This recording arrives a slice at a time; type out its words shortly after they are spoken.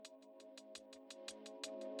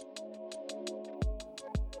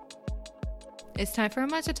It's time for a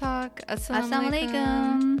matcha talk.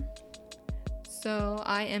 Assalamualaikum. So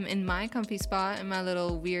I am in my comfy spot in my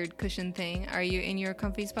little weird cushion thing. Are you in your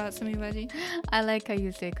comfy spot, Sami Baji? I like how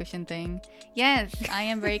you say cushion thing. Yes, I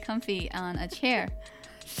am very comfy on a chair.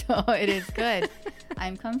 So it is good.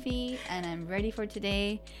 I'm comfy and I'm ready for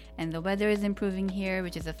today. And the weather is improving here,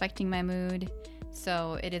 which is affecting my mood.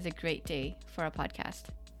 So it is a great day for a podcast.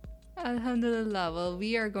 Alhamdulillah. Well,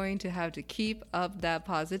 we are going to have to keep up that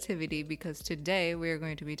positivity because today we are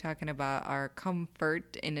going to be talking about our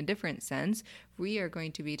comfort in a different sense. We are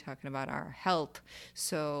going to be talking about our health.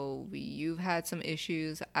 So you've had some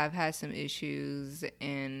issues, I've had some issues,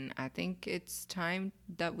 and I think it's time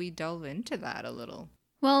that we delve into that a little.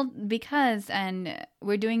 Well, and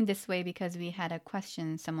we're doing this way because we had a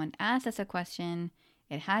question. Someone asked us a question.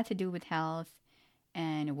 It had to do with health,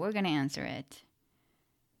 and we're going to answer it.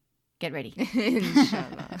 Get ready.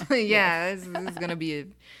 Inshallah. Yeah, this is gonna be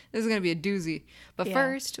a doozy. But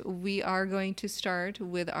first, we are going to start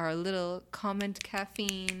with our little comment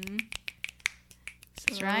caffeine.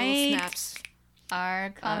 That's right. Snaps. Our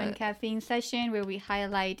comment caffeine session where we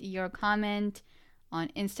highlight your comment on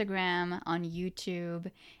Instagram, on YouTube,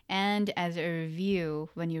 and as a review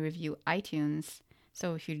when you review iTunes.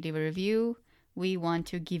 So if you leave a review, we want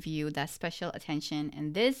to give you that special attention.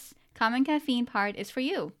 And this comment caffeine part is for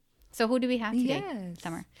you. So who do we have today,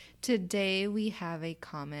 Summer? Today we have a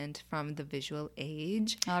comment from The Visual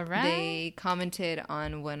Age. All right. They commented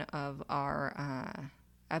on one of our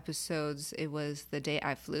episodes. It was the day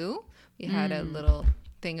I flew. We had a little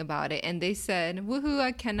thing about it. And they said, woohoo,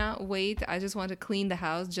 I cannot wait. I just want to clean the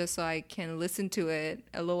house just so I can listen to it.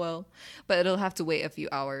 LOL. But it'll have to wait a few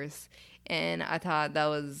hours. And I thought that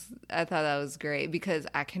was great because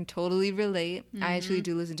I can totally relate. I actually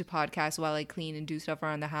do listen to podcasts while I clean and do stuff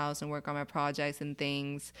around the house and work on my projects and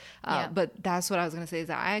things. But that's what I was going to say is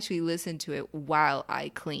that I actually listen to it while I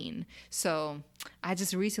clean. So I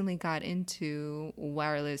just recently got into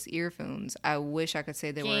wireless earphones. I wish I could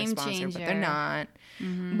say they were a sponsor, but they're not.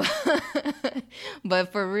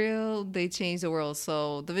 But for real, they changed the world.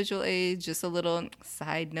 So The Visual Age, just a little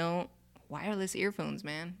side note. Wireless earphones,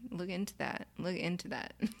 man. Look into that.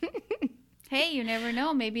 Hey, you never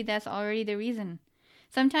know. Maybe that's already the reason.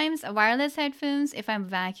 Sometimes wireless headphones, if I'm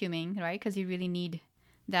vacuuming, right? Because you really need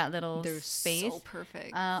that little space. They're so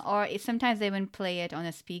perfect. Or sometimes they even play it on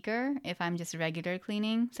a speaker if I'm just regular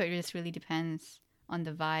cleaning. So it just really depends on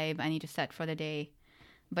the vibe I need to set for the day.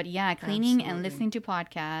 But yeah, cleaning and listening to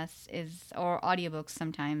podcasts or audiobooks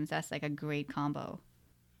sometimes, that's like a great combo.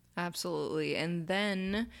 Absolutely. And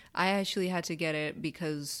then I actually had to get it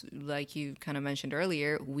because, like you kind of mentioned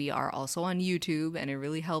earlier, we are also on YouTube, and it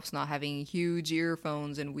really helps not having huge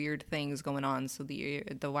earphones and weird things going on. So the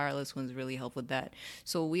wireless ones really help with that.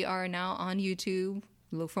 So we are now on YouTube.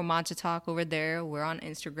 Look for Matcha Talk over there. We're on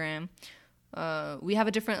Instagram. We have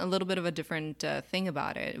a little bit of a different thing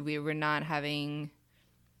about it. We're not having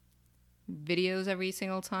videos every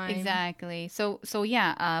single time. Exactly. So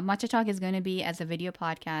yeah, Matcha Talk is going to be as a video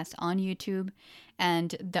podcast on YouTube,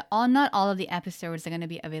 and not all of the episodes are going to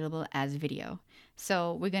be available as video.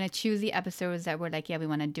 So we're going to choose the episodes that we're like, yeah, we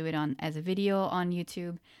want to do it on as a video on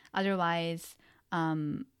YouTube. Otherwise,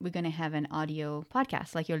 we're going to have an audio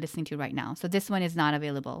podcast like you're listening to right now. So this one is not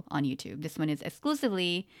available on YouTube. This one is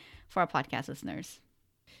exclusively for our podcast listeners.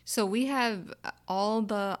 So we have all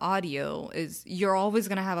the audio you're always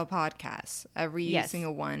going to have a podcast. Every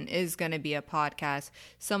single one is going to be a podcast.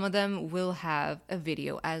 Some of them will have a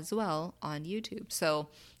video as well on YouTube. So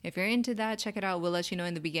if you're into that, check it out. We'll let you know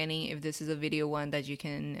in the beginning if this is a video one that you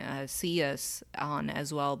can see us on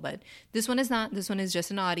as well. But this one is not. This one is just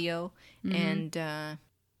an audio. And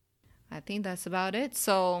I think that's about it.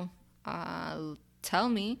 So tell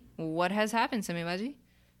me, what has happened, Sami Baji?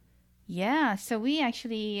 Yeah, so we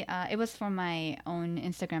actually, it was from my own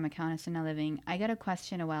Instagram account, Sunnah Living. I got a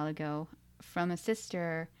question a while ago from a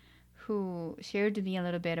sister who shared to me a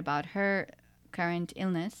little bit about her current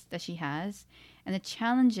illness that she has and the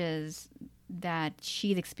challenges that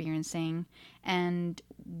she's experiencing and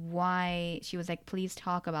why she was like, please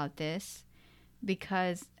talk about this.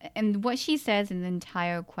 And what she says in the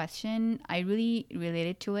entire question, I really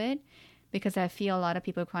related to it because I feel a lot of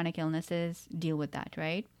people with chronic illnesses deal with that,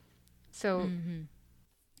 right? So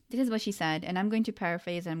this is what she said, and I'm going to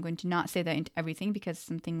paraphrase, and I'm going to not say that into everything because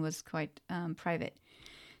something was quite private.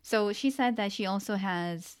 So she said that she also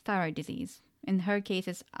has thyroid disease. In her case,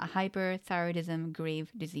 it's a hyperthyroidism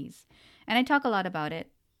grave disease. And I talk a lot about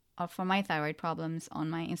it for my thyroid problems on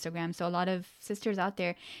my Instagram. So a lot of sisters out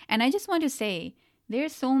there. And I just want to say,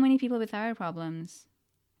 there's so many people with thyroid problems.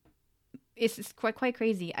 It's quite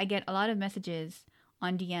crazy. I get a lot of messages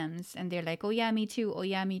on DMs, and they're like, oh yeah, me too. Oh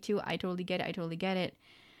yeah, me too. I totally get it. I totally get it.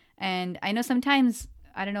 And I know sometimes,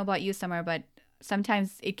 I don't know about you, Summer, but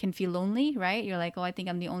sometimes it can feel lonely, right? You're like, oh, I think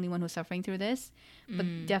I'm the only one who's suffering through this.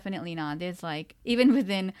 But definitely not. There's like, even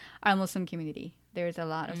within our Muslim community, there's a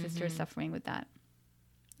lot of sisters suffering with that.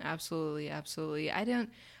 Absolutely, absolutely. I don't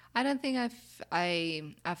think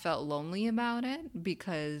I felt lonely about it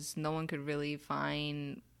because no one could really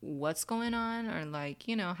find what's going on or like,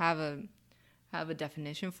 have a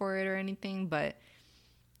definition for it or anything, but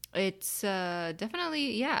it's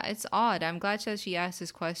definitely, yeah, it's odd. I'm glad that she asked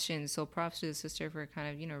this question. So props to the sister for kind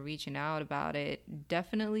of, reaching out about it.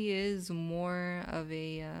 Definitely is more of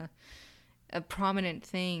a prominent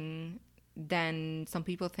thing than some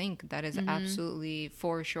people think. That is absolutely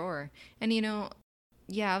for sure. And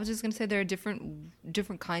yeah, I was just gonna say there are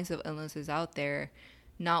different kinds of illnesses out there.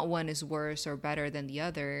 Not one is worse or better than the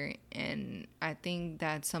other, and I think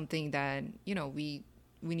that's something that we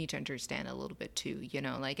need to understand a little bit too.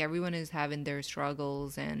 Like everyone is having their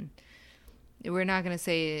struggles, and we're not gonna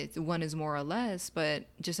say one is more or less, but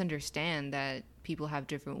just understand that people have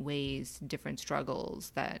different ways, different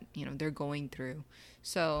struggles that they're going through.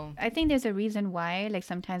 So I think there's a reason why, like,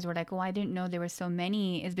 sometimes we're like, oh, I didn't know there were so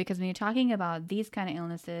many, is because when you're talking about these kind of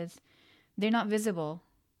illnesses, they're not visible.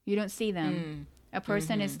 You don't see them. A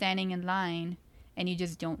person is standing in line and you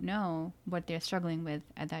just don't know what they're struggling with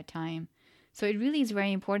at that time. So it really is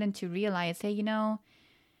very important to realize, hey,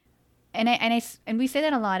 and we say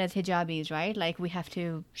that a lot as hijabis, right? Like we have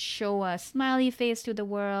to show a smiley face to the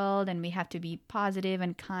world, and we have to be positive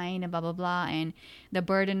and kind and blah blah blah. And the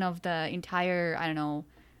burden of the entire, I don't know,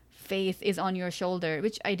 faith is on your shoulder,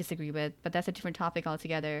 which I disagree with, but that's a different topic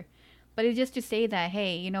altogether. But it's just to say that,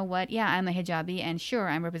 hey, you know what? Yeah, I'm a hijabi, and sure,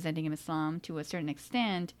 I'm representing Islam to a certain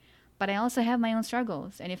extent, but I also have my own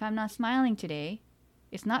struggles. And if I'm not smiling today,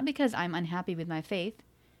 it's not because I'm unhappy with my faith.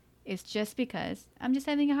 It's just because I'm just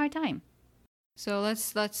having a hard time. So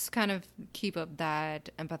let's kind of keep up that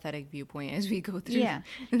empathetic viewpoint as we go through. Yeah,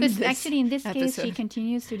 because actually in this episode. case, she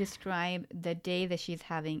continues to describe the day that she's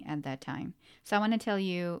having at that time. So I want to tell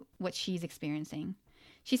you what she's experiencing.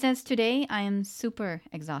 She says, today I am super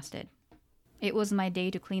exhausted. It was my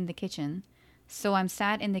day to clean the kitchen, so I'm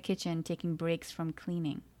sat in the kitchen taking breaks from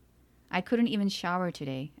cleaning. I couldn't even shower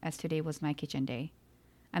today, as today was my kitchen day.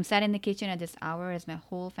 I'm sat in the kitchen at this hour as my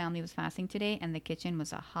whole family was fasting today, and the kitchen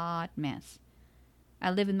was a hot mess.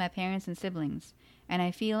 I live with my parents and siblings, and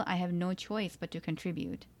I feel I have no choice but to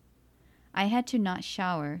contribute. I had to not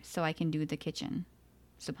shower so I can do the kitchen.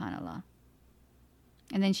 Subhanallah.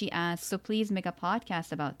 And then she asks, so please make a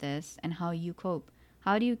podcast about this and how you cope.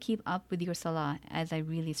 How do you keep up with your salah as I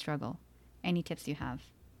really struggle? Any tips you have?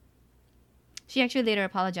 She actually later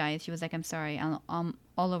apologized. She was like, I'm sorry, I'm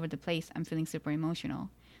all over the place. I'm feeling super emotional.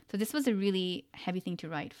 So this was a really heavy thing to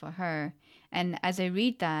write for her. And as I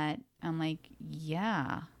read that, I'm like,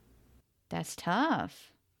 yeah, that's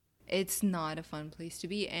tough. It's not a fun place to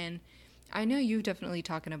be. And I know you've definitely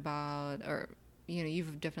talking about, or,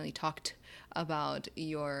 you've definitely talked about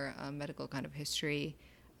your medical kind of history.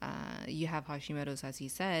 You have Hashimoto's, as you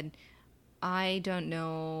said. I don't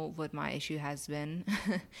know what my issue has been,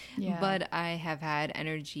 but I have had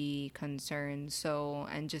energy concerns. So,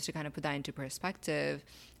 and just to kind of put that into perspective,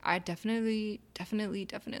 I definitely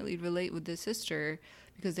relate with this sister,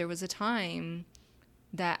 because there was a time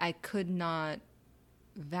that I could not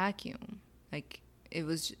vacuum. Like it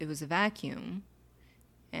was a vacuum,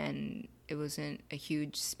 and it wasn't a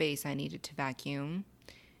huge space I needed to vacuum,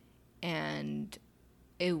 and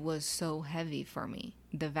it was so heavy for me.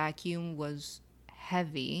 The vacuum was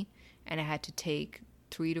heavy, and I had to take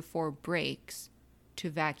 3 to 4 breaks to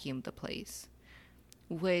vacuum the place,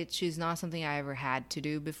 which is not something I ever had to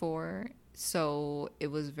do before. So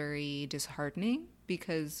it was very disheartening,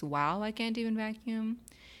 because wow, I can't even vacuum.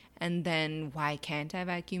 And then why can't I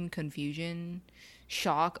vacuum? Confusion,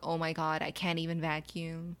 shock, oh my God, I can't even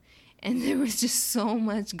vacuum. And there was just so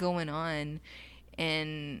much going on.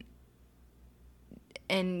 And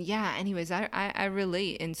yeah, anyways, I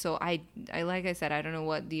relate. And so I like I said, I don't know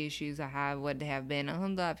what the issues I have, what they have been.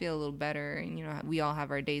 Alhamdulillah, I feel a little better. And, we all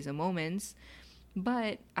have our days and moments.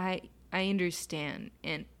 But I understand.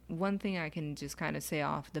 And one thing I can just kind of say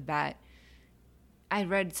off the bat, I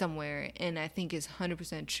read somewhere, and I think is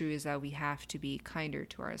 100% true, is that we have to be kinder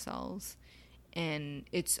to ourselves. And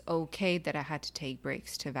it's okay that I had to take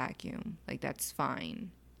breaks to vacuum. Like, that's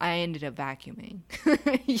fine. I ended up vacuuming.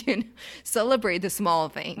 Celebrate the small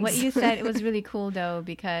things. What you said, it was really cool though,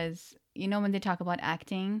 because when they talk about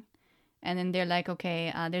acting, and then they're like,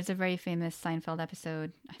 okay, there's a very famous Seinfeld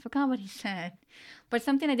episode. I forgot what he said, but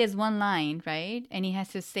something like there's one line, right? And he has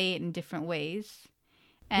to say it in different ways.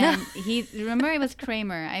 And he, remember, it was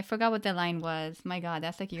Kramer. I forgot what the line was. My God,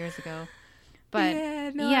 that's like years ago. But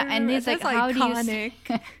yeah, and it's like, that's how iconic.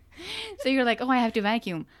 do you? So you're like, oh, I have to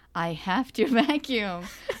vacuum. I have to vacuum.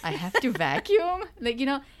 I have to vacuum. Like,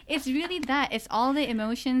 it's really that. It's all the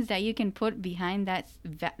emotions that you can put behind that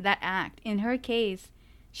act. In her case,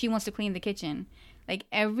 she wants to clean the kitchen. Like,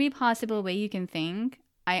 every possible way you can think,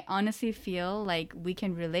 I honestly feel like we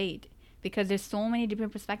can relate because there's so many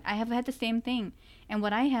different perspectives. I have had the same thing. And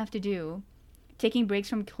what I have to do, taking breaks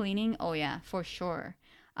from cleaning, oh yeah, for sure.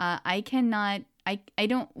 I cannot, I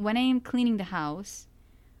don't, when I am cleaning the house,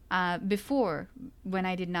 before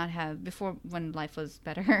when life was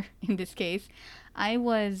better in this case, I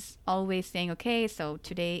was always saying, okay, so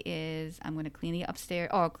today I'm going to clean the upstairs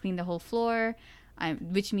or clean the whole floor,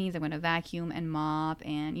 which means I'm going to vacuum and mop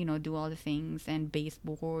and, do all the things and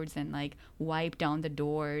baseboards and like wipe down the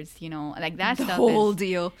doors, like that The stuff whole is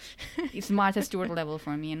deal. it's Martha Stewart level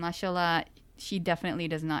for me. And mashallah, she definitely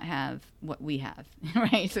does not have what we have,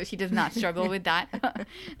 right? So she does not struggle with that.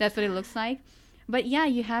 That's what it looks like. But yeah,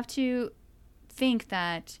 you have to think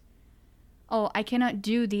that, oh, I cannot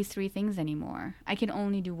do these 3 things anymore. I can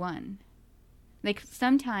only do one. Like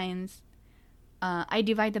sometimes I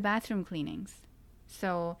divide the bathroom cleanings.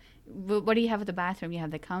 So what do you have at the bathroom? You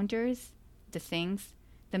have the counters, the sinks,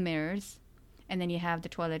 the mirrors, and then you have the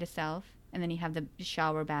toilet itself, and then you have the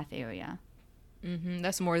shower bath area.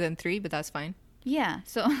 That's more than 3, but that's fine. Yeah.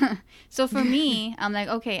 So for me, I'm like,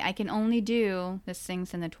 okay, I can only do the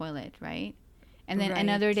sinks and the toilet, right? And then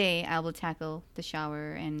another day I will tackle the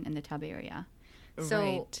shower and the tub area.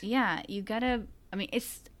 So yeah, you gotta,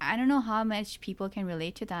 I don't know how much people can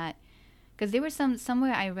relate to that. Because there was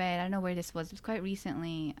somewhere I read, I don't know where this was, it was quite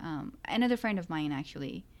recently, another friend of mine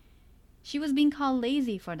actually, she was being called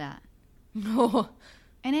lazy for that. No.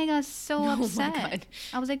 And I got so upset. My God.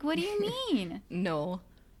 I was like, what do you mean? No.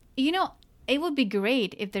 It would be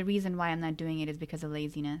great if the reason why I'm not doing it is because of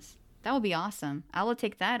laziness. That would be awesome. I will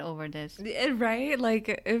take that over this. Right?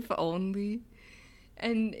 Like, if only.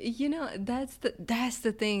 And that's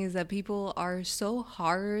the thing, is that people are so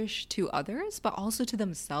harsh to others, but also to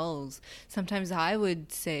themselves. Sometimes I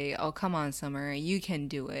would say, oh, come on, Summer, you can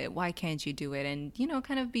do it. Why can't you do it? And,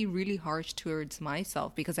 kind of be really harsh towards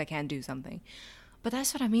myself because I can't do something. But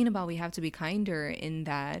that's what I mean about we have to be kinder, in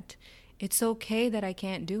that it's okay that I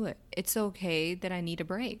can't do it. It's okay that I need a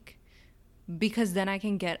break, because then I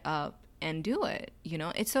can get up and do it.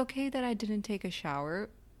 It's okay that I didn't take a shower.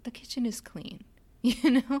 The kitchen is clean.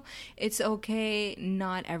 It's okay.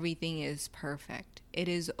 Not everything is perfect. It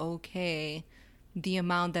is okay. The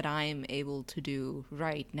amount that I am able to do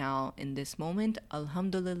right now in this moment,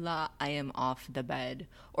 alhamdulillah, I am off the bed.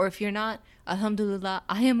 Or if you're not, alhamdulillah,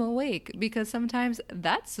 I am awake, because sometimes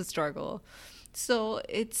that's a struggle. So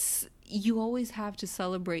you always have to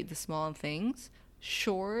celebrate the small things.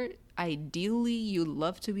 Sure, ideally, you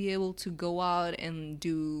love to be able to go out and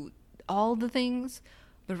do all the things.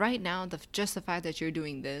 But right now, just the fact that you're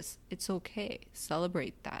doing this, it's okay.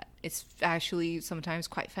 Celebrate that. It's actually sometimes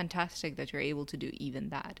quite fantastic that you're able to do even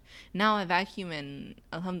that. Now I vacuum, and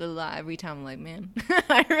alhamdulillah, every time I'm like, man,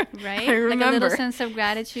 I remember. Like a little sense of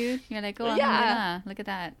gratitude. You're like, oh, alhamdulillah, look at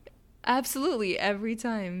that. Absolutely, every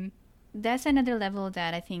time. That's another level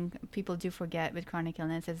that I think people do forget with chronic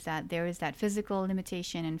illness, is that there is that physical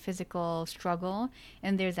limitation and physical struggle,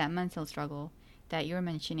 and there's that mental struggle that you're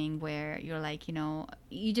mentioning, where you're like,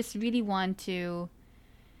 you just really want to,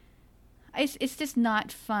 it's just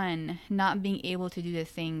not fun not being able to do the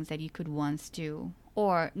things that you could once do,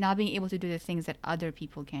 or not being able to do the things that other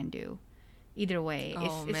people can do. Either way,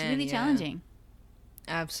 it's really challenging.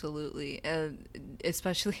 Absolutely.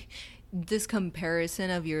 Especially this comparison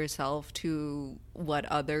of yourself to what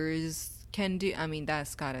others can do.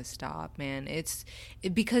 That's gotta stop, man.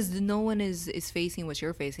 Because no one is facing what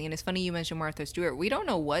you're facing. And it's funny you mentioned Martha Stewart. We don't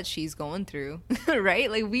know what she's going through, right?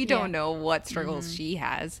 Like, we don't know what struggles she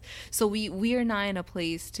has. So we are not in a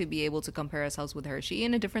place to be able to compare ourselves with her. She's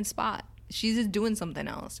in a different spot. She's just doing something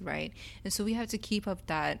else, right? And so we have to keep up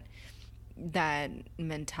that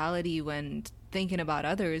mentality when thinking about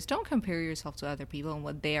others. Don't compare yourself to other people and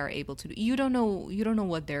what they are able to do. You don't know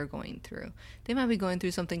what they're going through. They might be going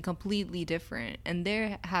through something completely different, and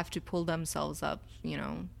they have to pull themselves up,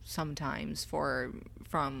 sometimes for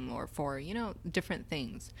different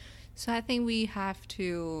things. So I think we have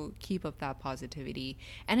to keep up that positivity.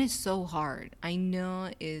 And it's so hard. I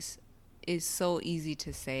know it's so easy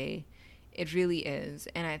to say. It really is.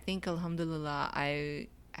 And I think, alhamdulillah, I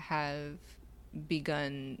have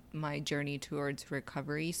begun my journey towards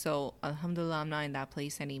recovery. So alhamdulillah, I'm not in that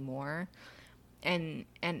place anymore.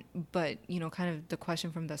 but kind of the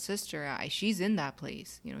question from the sister, she's in that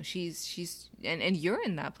place, she's and you're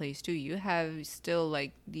in that place too. You have still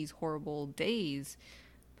like these horrible days,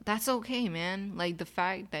 but that's okay, man. Like the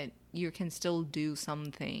fact that you can still do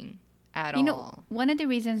something at all. One of the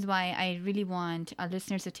reasons why I really want our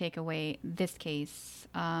listeners to take away this case,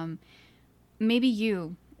 maybe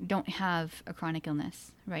you don't have a chronic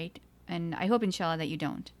illness, right? And I hope, inshallah, that you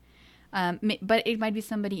don't. But it might be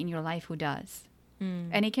somebody in your life who does.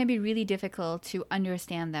 And it can be really difficult to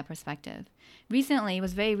understand that perspective. Recently, it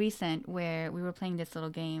was very recent, where we were playing this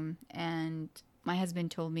little game, and my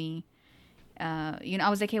husband told me, I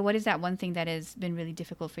was like, hey, what is that one thing that has been really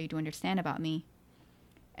difficult for you to understand about me?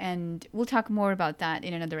 And we'll talk more about that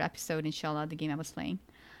in another episode, inshallah, the game I was playing.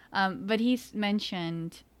 But he's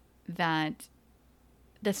mentioned that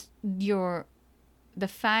the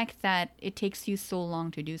fact that it takes you so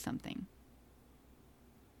long to do something.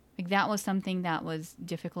 Like that was something that was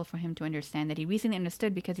difficult for him to understand, that he recently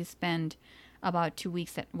understood because he spent about 2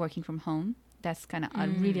 weeks working from home. That's kind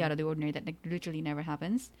of really out of the ordinary. That like literally never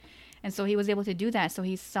happens. And so he was able to do that. So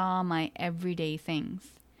he saw my everyday things.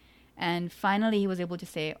 And finally he was able to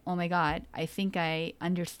say, oh my God, I think I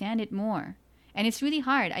understand it more. And it's really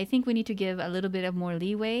hard. I think we need to give a little bit of more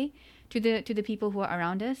leeway to the people who are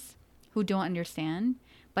around us who don't understand.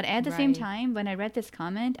 But at the same time, when I read this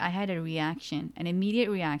comment, I had a reaction, an immediate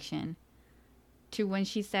reaction to when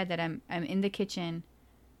she said that I'm in the kitchen,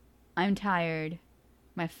 I'm tired,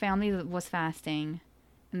 my family was fasting,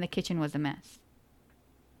 and the kitchen was a mess.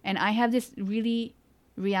 And I have this really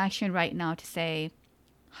reaction right now to say,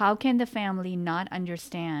 how can the family not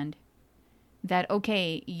understand that,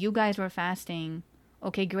 okay, you guys were fasting,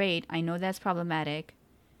 okay, great, I know that's problematic,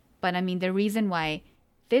 but I mean, the reason why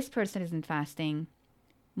this person isn't fasting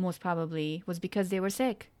most probably was because they were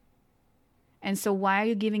sick. And so why are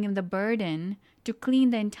you giving him the burden to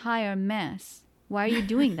clean the entire mess? Why are you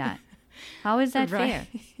doing that? How is that fair?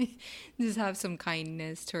 Just have some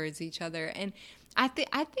kindness towards each other. And I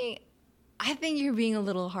think you're being a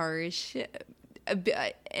little harsh.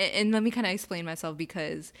 And let me kind of explain myself,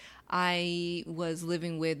 because I was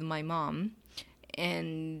living with my mom,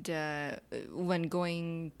 and when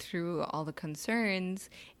going through all the concerns,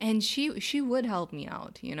 and she would help me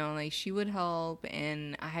out, like she would help,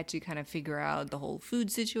 and I had to kind of figure out the whole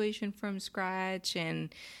food situation from scratch,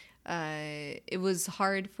 and it was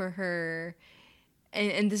hard for her,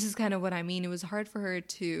 and this is kind of what I mean, it was hard for her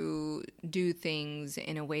to do things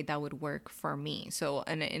in a way that would work for me. So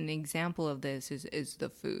an example of this is the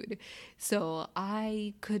food. So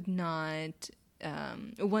I could not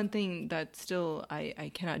one thing that still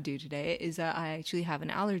I cannot do today is that I actually have an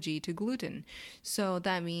allergy to gluten. So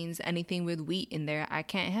that means anything with wheat in there I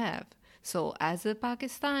can't have. So as a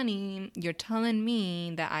Pakistani, you're telling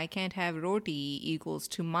me that I can't have roti equals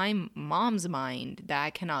to my mom's mind that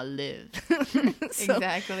I cannot live.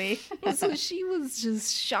 Exactly. So she was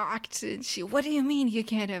just shocked. And what do you mean you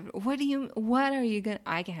can't have, what are you going to,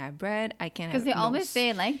 I can have bread, I can't have. Because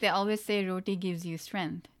they always say roti gives you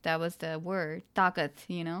strength. That was the word, takat,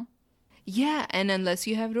 Yeah, and unless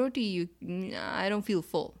you have roti, I don't feel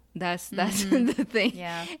full. That's the thing.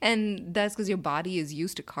 Yeah. And that's because your body is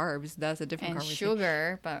used to carbs. That's a different conversation. And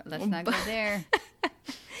sugar, but let's not go there.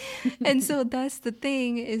 And so that's the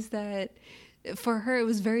thing, is that for her, it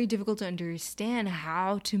was very difficult to understand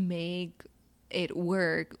how to make it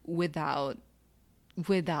work without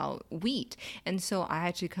wheat. And so I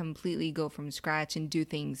had to completely go from scratch and do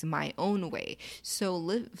things my own way. So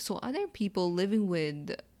other people living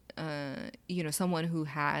with someone who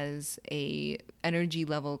has a energy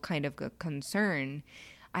level kind of a concern,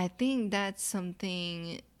 I think that's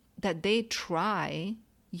something that they try,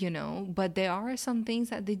 but there are some things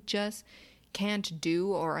that they just can't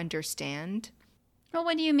do or understand. Well,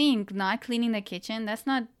 what do you mean? Not cleaning the kitchen? That's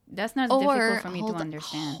not difficult for me to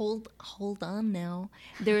understand. Hold on now.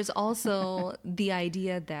 There's also the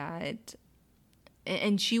idea that,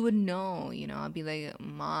 and she would know, I'd be like,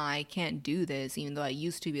 Ma, I can't do this, even though I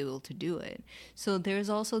used to be able to do it. So there's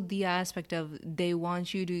also the aspect of they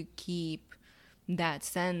want you to keep that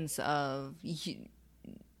sense of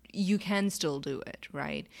you can still do it,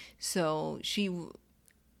 right? So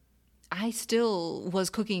I still was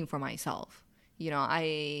cooking for myself.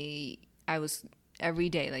 I was every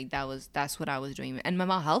day, like that's what I was doing. And my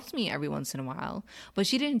mom helped me every once in a while, but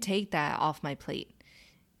she didn't take that off my plate.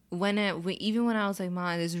 Even when I was like,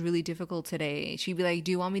 Mom, this is really difficult today, she'd be like,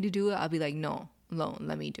 do you want me to do it? I'll be like, no,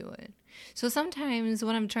 let me do it. So sometimes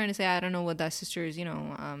what I'm trying to say, I don't know what that sister's,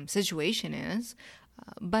 situation is,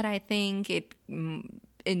 but I think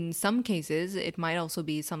in some cases, it might also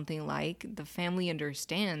be something like the family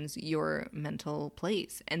understands your mental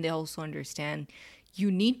place, and they also understand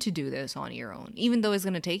you need to do this on your own, even though it's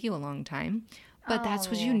going to take you a long time. But that's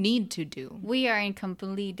what you Oh. need to do. We are in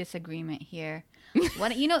complete disagreement here.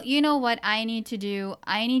 What you know what I need to do?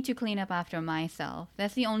 I need to clean up after myself.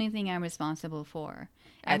 That's the only thing I'm responsible for.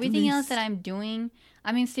 At Everything else that least. I'm doing,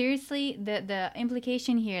 I mean seriously, the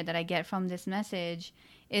implication here that I get from this message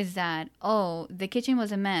is that oh, the kitchen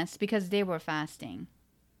was a mess because they were fasting.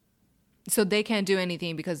 So they can't do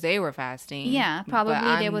anything because they were fasting. Yeah, But probably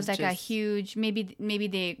there I'm was like a just huge maybe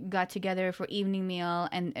they got together for evening meal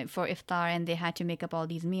and for iftar and they had to make up all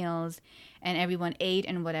these meals and everyone ate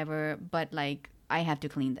and whatever, but like I have to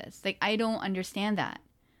clean this. Like I don't understand that.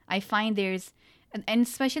 I find there's and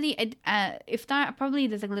especially iftar probably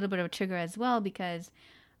there's like a little bit of a trigger as well because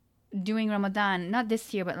during Ramadan, not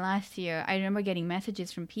this year but last year, I remember getting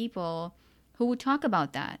messages from people who would talk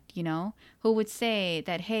about that, you know, who would say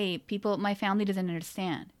that hey, people my family doesn't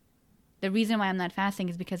understand. The reason why I'm not fasting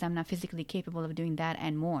is because I'm not physically capable of doing that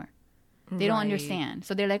and more. They don't right. understand.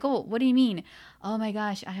 So they're like, oh, what do you mean? Oh my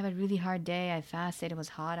gosh, I have a really hard day. I fasted. It was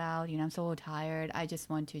hot out. You know, I'm so tired. I just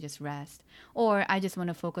want to just rest. Or I just want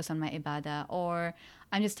to focus on my ibadah. Or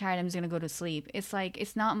I'm just tired. I'm just going to go to sleep. It's like,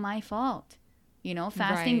 it's not my fault. You know,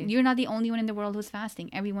 fasting, Right. you're not the only one in the world who's fasting.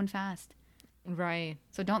 Everyone fasts. Right.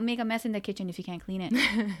 So don't make a mess in the kitchen if you can't clean it.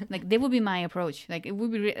 Like, that would be my approach. Like, it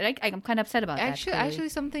would be, like, I'm kind of upset about that. clearly. Actually,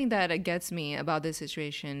 something that gets me about this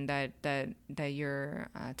situation that you're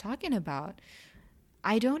talking about,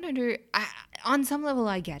 I don't on some level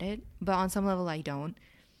I get it, but on some level I don't.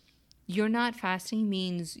 You're not fasting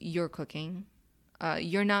means you're cooking.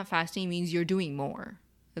 You're not fasting means you're doing more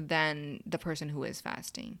than the person who is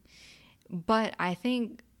fasting. But I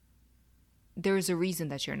think there's a reason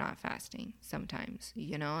that you're not fasting sometimes,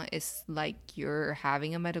 you know. It's like you're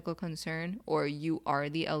having a medical concern, or you are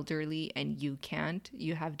the elderly and you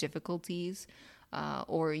have difficulties,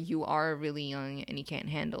 or you are really young and you can't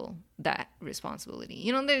handle that responsibility,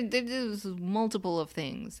 you know. There's multiple of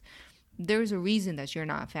things. There's a reason that you're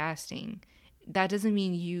not fasting. That doesn't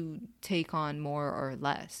mean you take on more or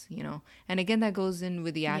less, you know. And again, that goes in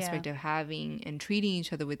with the aspect of having and treating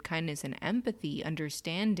each other with kindness and empathy,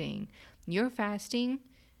 understanding you're fasting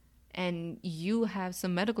and you have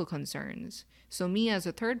some medical concerns. So me as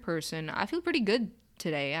a third person, I feel pretty good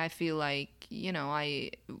today. I feel like, you know,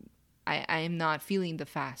 I am not feeling the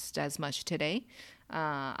fast as much today.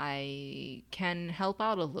 I can help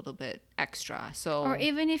out a little bit extra. So Or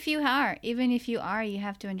even if you are, you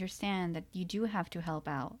have to understand that you do have to help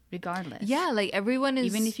out regardless. yeah, like everyone is.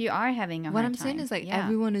 Even if you are having a What hard I'm saying time. is like Yeah.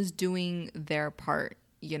 everyone is doing their part,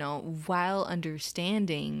 you know, while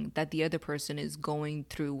understanding that the other person is going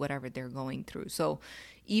through whatever they're going through. So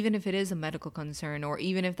even if it is a medical concern, or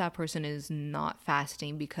even if that person is not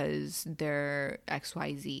fasting because they're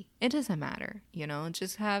XYZ, it doesn't matter, you know.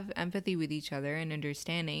 Just have empathy with each other and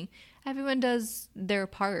understanding. Everyone does their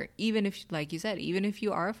part, even if, like you said, even if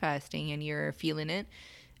you are fasting and you're feeling it,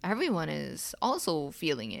 everyone is also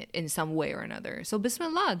feeling it in some way or another. So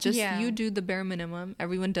bismillah, just Yeah. you do the bare minimum.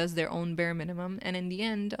 Everyone does their own bare minimum, and in the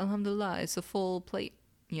end, alhamdulillah, it's a full plate,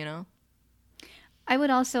 you know. I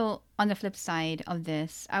would also, on the flip side of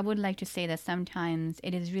this, I would like to say that sometimes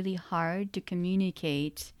it is really hard to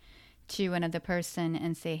communicate to another person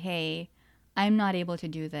and say, hey, I'm not able to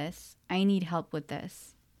do this. I need help with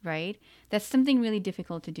this, right? That's something really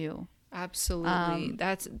difficult to do. Absolutely.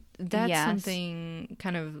 That's yes. something,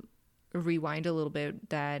 kind of rewind a little bit,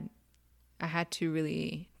 that I had to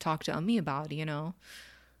really talk to Ami about, you know,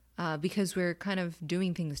 because we're kind of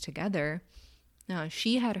doing things together.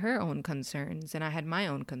 She had her own concerns and I had my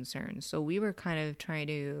own concerns. So we were kind of trying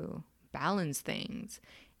to balance things.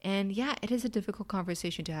 And yeah, it is a difficult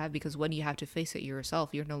conversation to have, because when you have to face it yourself,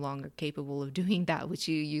 you're no longer capable of doing that which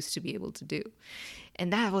you used to be able to do.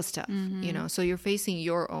 And that was tough, you know. So you're facing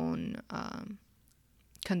your own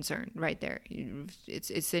concern right there.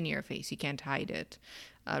 It's in your face. You can't hide it,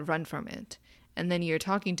 run from it. And then you're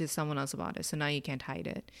talking to someone else about it. So now you can't hide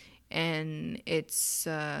it. And it's...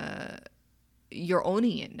 you're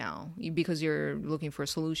owning it now because you're looking for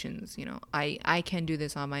solutions. You know, I can do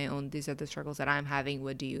this on my own. These are the struggles that I'm having.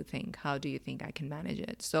 What do you think? How do you think I can manage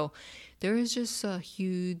it? So there is just a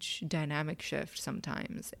huge dynamic shift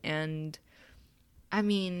sometimes. And I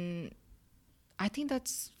mean, I think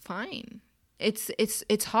that's fine.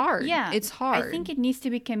 It's hard. Yeah, It's hard. I think it needs to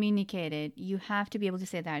be communicated. You have to be able to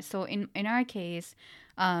say that. So in our case,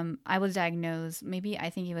 I was diagnosed. I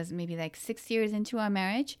think it was maybe like 6 years into our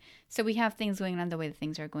marriage. So we have things going on the way that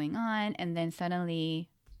things are going on, and then suddenly,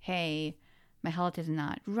 hey, my health is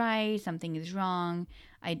not right, something is wrong,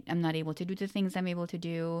 I'm not able to do the things I'm able to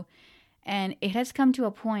do. And it has come to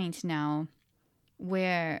a point now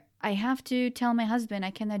where I have to tell my husband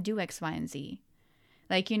I cannot do X, Y, and Z.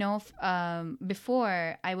 Like,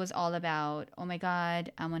 before I was all about, oh my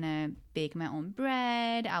God, I want to bake my own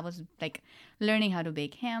bread. I was like learning how to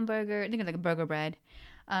bake hamburger, I think it's like burger bread.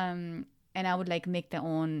 And I would like make the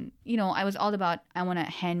own, I was all about, I want to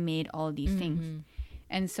handmade all these things.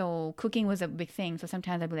 And so cooking was a big thing. So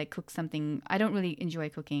sometimes I would like cook something. I don't really enjoy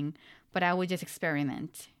cooking, but I would just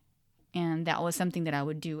experiment. And that was something that I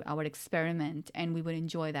would do. I would experiment and we would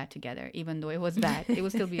enjoy that together, even though it was bad. It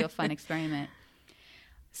would still be a fun experiment.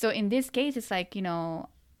 So in this case, it's like,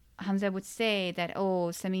 Hamza would say that,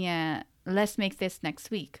 oh, Samia, let's make this next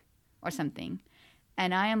week or something.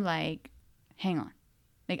 And I am like, hang on.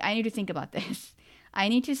 Like, I need to think about this. I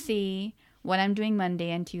need to see what I'm doing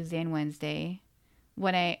Monday and Tuesday and Wednesday.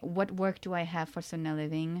 What work do I have for Sunnah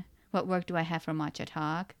Living? What work do I have for Matcha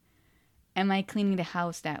Talk? Am I cleaning the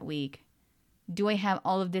house that week? Do I have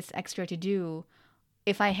all of this extra to do?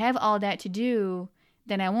 If I have all that to do,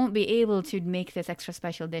 then I won't be able to make this extra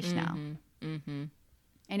special dish now. And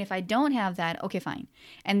if I don't have that, okay, fine.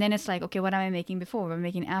 And then it's like, okay, what am I making before? What am I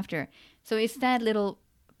making after? So it's that little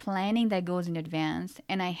planning that goes in advance,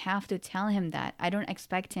 and I have to tell him that. I don't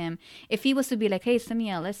expect him, if he was to be like, hey,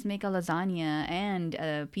 Samia, let's make a lasagna and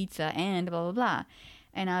a pizza and blah, blah, blah.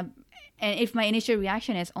 And if my initial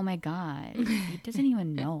reaction is, oh my God, he doesn't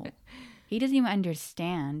even know. He doesn't even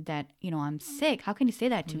understand that, I'm sick. How can you say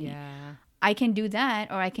that to me? I can do that,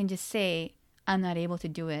 or I can just say, I'm not able to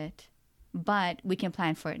do it, but we can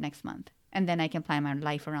plan for it next month. And then I can plan my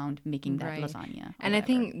life around making that lasagna. And whatever. I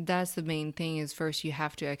think that's the main thing is first you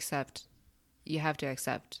have to accept,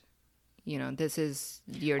 this is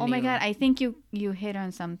your new... Oh my God, I think you hit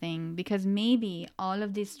on something, because maybe all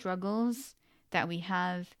of these struggles that we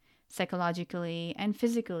have psychologically and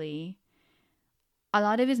physically, a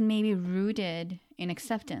lot of it is maybe rooted in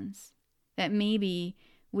acceptance. That maybe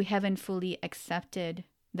we haven't fully accepted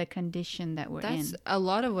the condition that we're in. A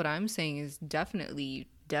lot of what I'm saying is definitely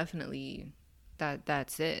that's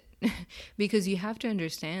it. Because you have to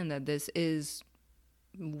understand that this is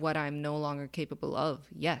what I'm no longer capable of.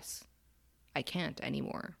 Yes, I can't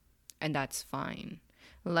anymore. And that's fine.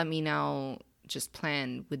 Let me now just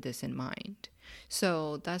plan with this in mind.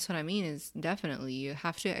 So that's what I mean is definitely you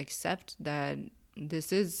have to accept that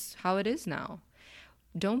this is how it is now.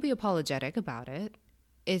 Don't be apologetic about it.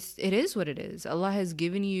 It is what it is. Allah has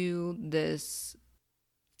given you this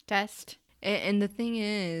test. And the thing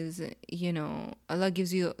is, Allah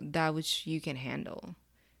gives you that which you can handle.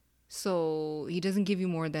 So He doesn't give you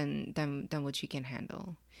more than what you can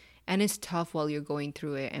handle. And it's tough while you're going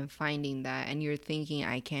through it and finding that, and you're thinking,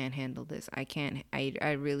 I can't handle this.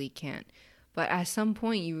 I really can't. But at some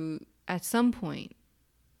point, and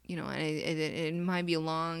it might be a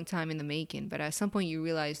long time in the making, but at some point you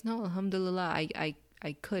realize, no, alhamdulillah,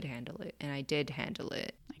 I could handle it, and I did handle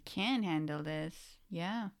it. I can handle this.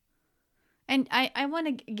 Yeah. And I want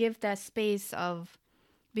to give that space of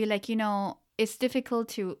be like, it's difficult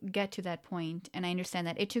to get to that point. And I understand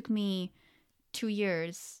that it took me 2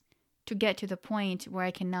 years to get to the point where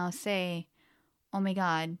I can now say, oh my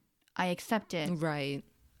God, I accept it. Right.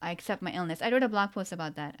 I accept my illness. I wrote a blog post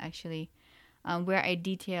about that, actually, where I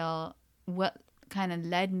detail what kind of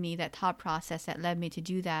led me, that thought process that led me to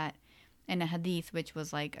do that, in a hadith, which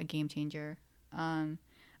was like a game changer.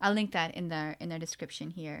 I'll link that in the description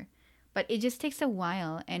here. But it just takes a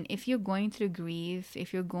while. And if you're going through grief,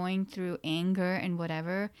 if you're going through anger and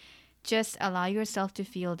whatever, just allow yourself to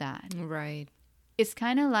feel that. Right. It's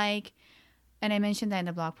kind of like, and I mentioned that in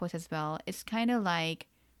the blog post as well, it's kind of like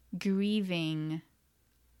grieving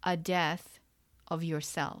a death of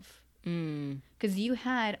yourself. Because you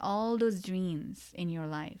had all those dreams in your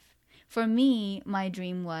life. For me, my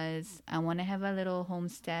dream was I want to have a little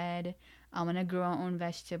homestead. I want to grow our own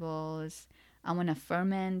vegetables. I want to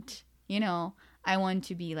ferment. I want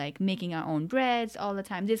to be like making our own breads all the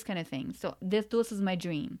time, this kind of thing. So those is my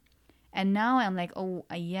dream. And now I'm like, oh,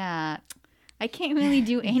 yeah, I can't really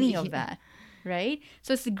do any of that, right?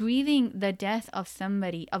 So it's grieving the death of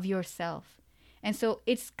somebody, of yourself. And so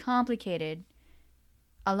it's complicated.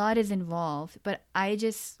 A lot is involved, but I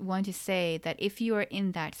just want to say that if you are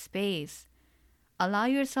in that space, allow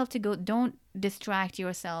yourself to go. Don't distract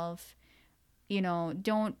yourself.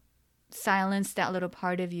 Don't silence that little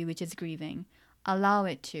part of you which is grieving. Allow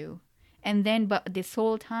it to. And then, but this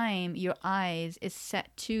whole time, your eyes is set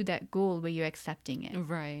to that goal where you're accepting it.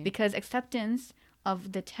 Right. Because acceptance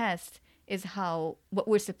of the test is how what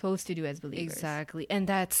we're supposed to do as believers. Exactly. And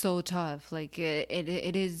that's so tough. Like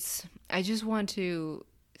it is. I just want to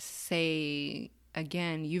say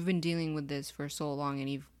again, you've been dealing with this for so long and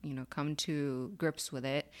you've, come to grips with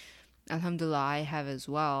it. Alhamdulillah, I have as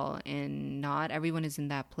well. And not everyone is in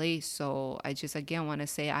that place. So I just, again, want to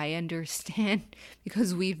say I understand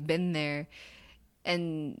because we've been there.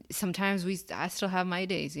 And sometimes I still have my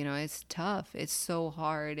days, it's tough. It's so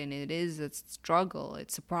hard and it's a struggle.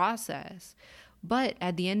 It's a process. But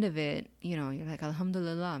at the end of it, you're like,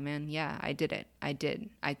 Alhamdulillah, man. Yeah, I did it. I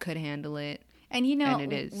could handle it. And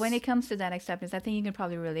it is. When it comes to that acceptance, I think you can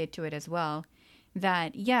probably relate to it as well.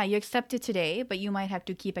 That, yeah, you accept it today, but you might have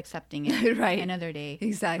to keep accepting it right. another day.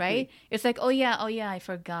 Exactly. Right? It's like, oh yeah, I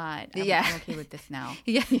forgot. I'm okay with this now.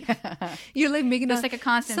 Yeah. You're like making it's like a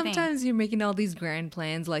constant sometimes thing. You're making all these grand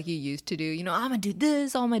plans like you used to do. I'm going to do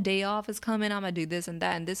this. All my day off is coming. I'm going to do this and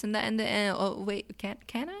that and this and that. And oh, wait, can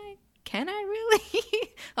I? Can I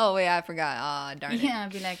really? Oh, wait, I forgot. Oh, darn it. Yeah,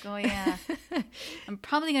 I'd be like, oh yeah. I'm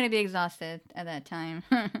probably going to be exhausted at that time.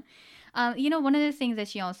 One of the things that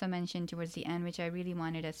she also mentioned towards the end, which I really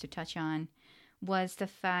wanted us to touch on, was the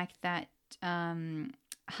fact that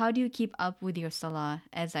how do you keep up with your salah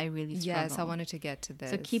as I really struggle? Yes, I wanted to get to this.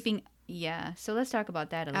 So let's talk about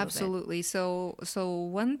that a little bit. Absolutely. So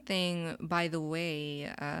one thing, by the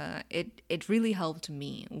way, it really helped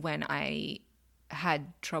me when I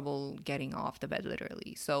had trouble getting off the bed,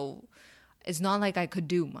 literally. So it's not like I could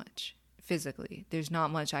do much physically. There's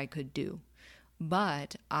not much I could do.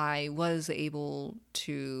 But I was able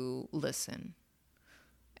to listen.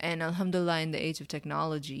 And alhamdulillah, in the age of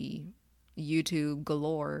technology, YouTube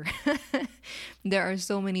galore, there are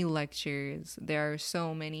so many lectures. There are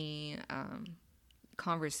so many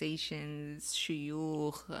conversations,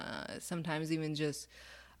 shuyukh, sometimes even just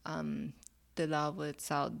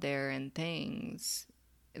tilawats out there and things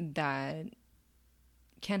that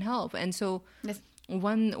can help. And so that's the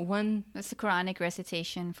Quranic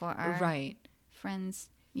recitation for our... Right. friends.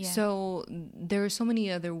 Yeah. So there are so many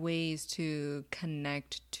other ways to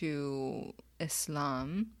connect to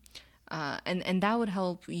Islam, and that would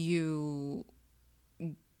help you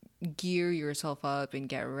gear yourself up and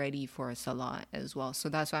get ready for a salah as well. So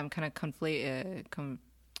that's why I'm kind of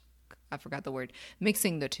I forgot the word,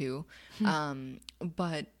 mixing the two.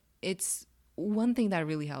 But it's one thing that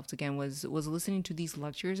really helped again was listening to these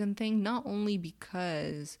lectures and things, not only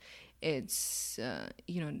because it's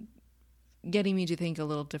getting me to think a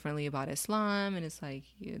little differently about Islam, and it's like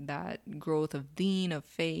that growth of deen, of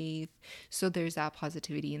faith. So there's that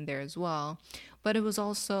positivity in there as well. But it was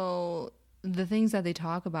also the things that they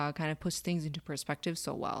talk about kind of puts things into perspective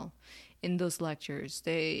so well in those lectures.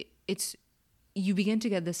 You begin to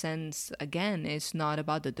get the sense, again, it's not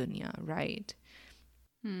about the dunya, right?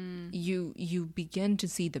 You begin to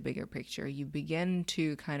see the bigger picture. You begin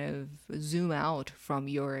to kind of zoom out from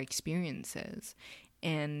your experiences.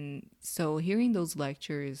 And so hearing those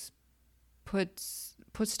lectures puts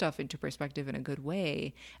stuff into perspective in a good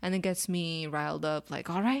way, and it gets me riled up like,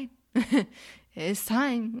 all right, it's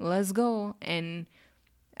time, let's go. And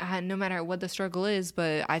no matter what the struggle is,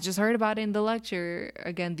 but I just heard about it in the lecture,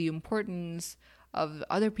 again, the importance of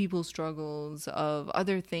other people's struggles, of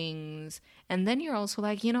other things. And then you're also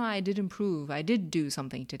like, I did improve. I did do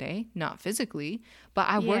something today, not physically, but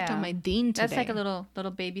I worked on my deen today. That's like a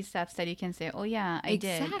little baby steps that you can say, oh yeah, I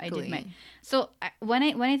exactly. did my... So when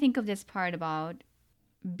I think of this part about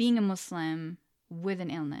being a Muslim with an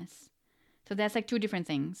illness, so that's like two different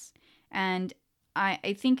things. And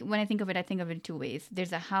I think when I think of it in two ways.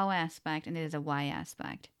 There's a how aspect and there's a why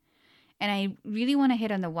aspect. And I really want to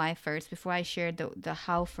hit on the why first before I share the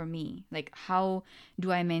how for me. Like, how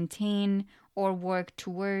do I maintain or work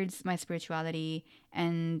towards my spirituality?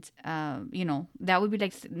 And, that would be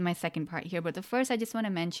like my second part here. But the first, I just want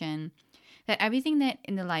to mention that everything that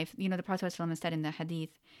in the life, the Prophet ﷺ said in the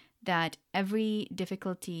hadith, that every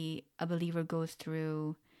difficulty a believer goes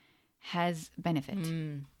through has benefit.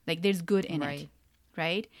 Like, there's good in it.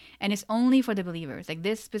 Right? And it's only for the believers. Like,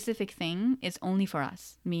 this specific thing is only for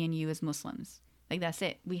us, me and you as Muslims. Like, that's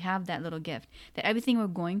it. We have that little gift. That everything we're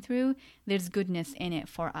going through, there's goodness in it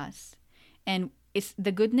for us. And it's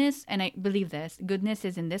the goodness, and I believe this, goodness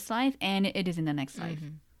is in this life and it is in the next life.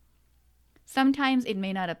 Sometimes it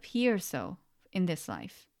may not appear so in this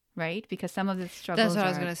life. Right? Because some of the struggles. That's what I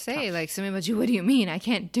was going to say. Tough. Like, Sami, what do you mean? I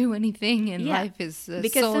can't do anything in life is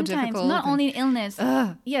because so sometimes, difficult. Not only illness.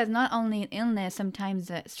 Not only illness. Sometimes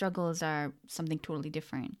the struggles are something totally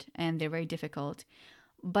different and they're very difficult.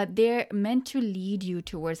 But they're meant to lead you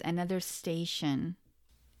towards another station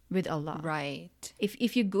with Allah. Right.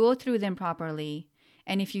 If you go through them properly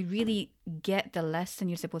And if you really get the lesson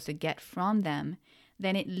you're supposed to get from them,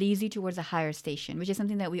 then it leads you towards a higher station, which is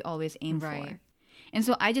something that we always aim for. And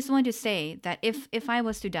so I just want to say that if I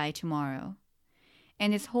was to die tomorrow,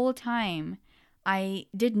 and this whole time I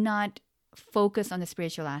did not focus on the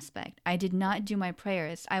spiritual aspect, I did not do my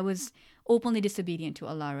prayers, I was openly disobedient to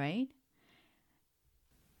Allah, right?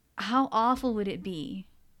 How awful would it be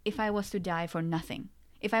if I was to die for nothing?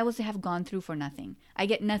 If I was to have gone through for nothing? I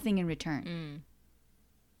get nothing in return.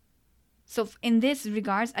 So in this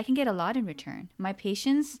regards, I can get a lot in return. My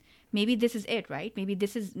patience, maybe this is it, right? Maybe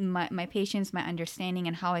this is my patience, my understanding,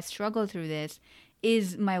 and how I struggle through this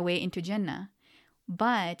is my way into Jannah.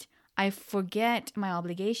 But I forget my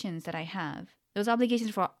obligations that I have. Those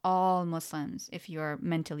obligations for all Muslims, if you're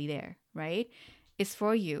mentally there, right? It's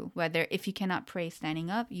for you. Whether if you cannot pray standing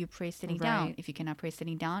up, you pray sitting down. If you cannot pray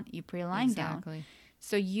sitting down, you pray lying down.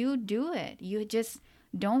 So you do it. You just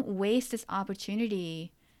don't waste this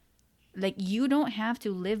opportunity. Like, you don't have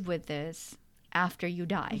to live with this after you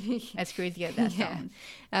die, as crazy as that sounds.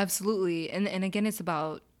 Absolutely. And again, it's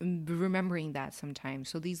about remembering that sometimes.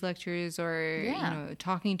 So these lectures or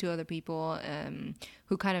talking to other people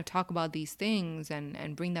who kind of talk about these things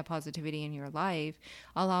and bring that positivity in your life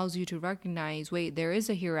allows you to recognize, wait, there is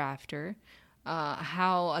a hereafter.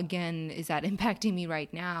 How, again, is that impacting me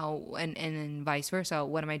right now? And then vice versa.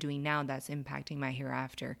 What am I doing now that's impacting my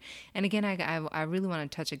hereafter? And again, I really want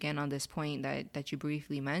to touch again on this point that you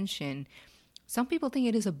briefly mentioned. Some people think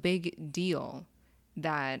it is a big deal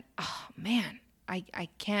that, oh man, I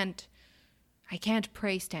can't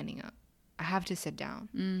pray standing up. I have to sit down,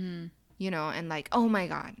 and like, oh my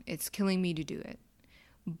God, it's killing me to do it.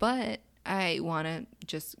 But I want to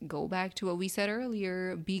just go back to what we said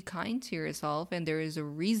earlier. Be kind to yourself. And there is a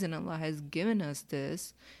reason Allah has given us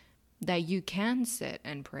this, that you can sit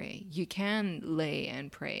and pray. You can lay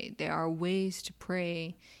and pray. There are ways to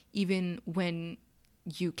pray even when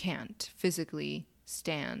you can't physically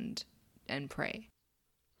stand and pray.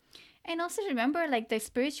 And also remember, like, the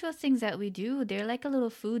spiritual things that we do, they're like a little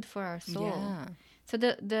food for our soul. Yeah. So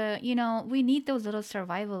we need those little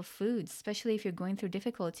survival foods, especially if you're going through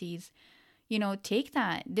difficulties. Take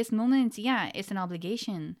that. This moment, it's an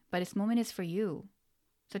obligation, but this moment is for you.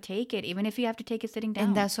 So take it, even if you have to take it sitting down.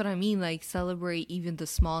 And that's what I mean, like, celebrate even the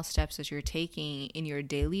small steps that you're taking in your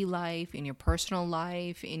daily life, in your personal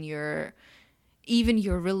life, in even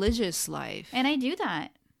your religious life. And I do that.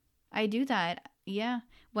 Yeah.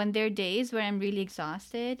 When there are days where I'm really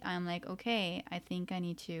exhausted, I'm like, okay, I think I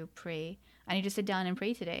need to pray. I need to sit down and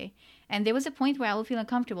pray today. And there was a point where I will feel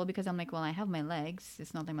uncomfortable because I'm like, well, I have my legs.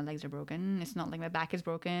 It's not like my legs are broken. It's not like my back is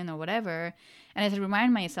broken or whatever. And I have to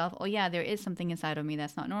remind myself, oh yeah, there is something inside of me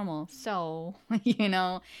that's not normal. So, One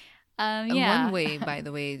way, by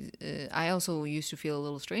the way, I also used to feel a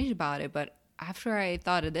little strange about it, but after I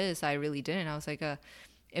thought of this, I really didn't. I was like,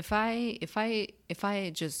 if I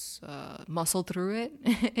just muscle through it,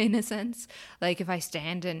 in a sense, like if I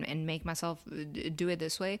stand and make myself do it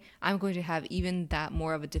this way, I'm going to have even that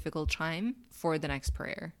more of a difficult time for the next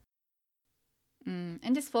prayer.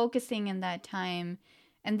 And just focusing in that time.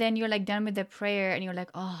 And then you're like done with the prayer and you're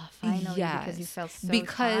like, oh, finally, because you felt so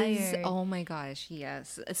tired. Oh my gosh,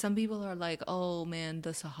 yes. Some people are like, oh man,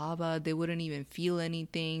 the Sahaba, they wouldn't even feel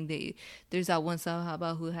anything. There's that one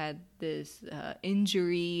Sahaba who had this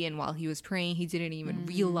injury, and while he was praying, he didn't even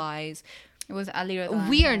realize. It was Ali.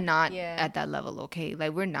 We are not at that level, okay?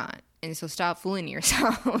 Like, we're not. And so stop fooling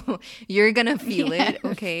yourself. You're going to feel it,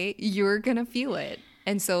 okay? You're going to feel it.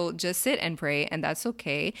 And so just sit and pray, and that's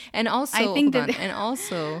okay. And also,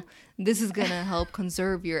 this is going to help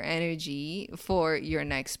conserve your energy for your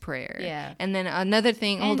next prayer. Yeah. And then another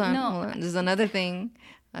thing, hold on. There's another thing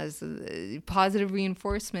as positive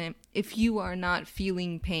reinforcement. If you are not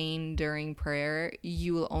feeling pain during prayer,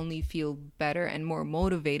 you will only feel better and more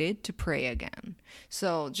motivated to pray again.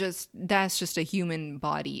 So that's just a human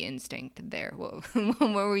body instinct there. What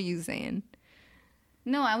were you saying?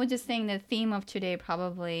 No, I was just saying the theme of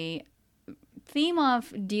dealing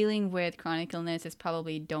with chronic illness is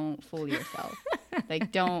probably don't fool yourself.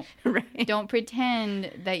 Like, don't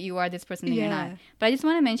pretend that you are this person that you're not. But I just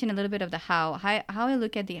want to mention a little bit of the how. How I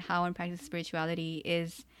look at the how and practice spirituality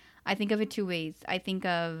is, I think of it two ways. I think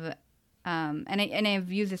of, and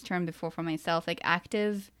I've used this term before for myself, like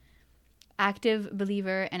active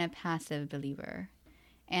believer and a passive believer.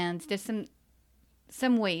 And there's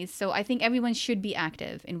some ways. So I think everyone should be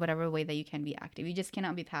active in whatever way that you can be active. You just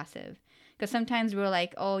cannot be passive. Because sometimes we're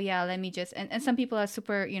like, oh yeah, let me just, and some people are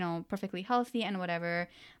super, perfectly healthy and whatever,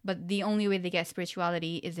 but the only way they get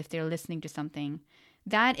spirituality is if they're listening to something.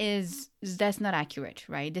 That's not accurate,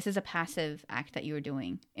 right? This is a passive act that you're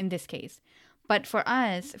doing in this case. But for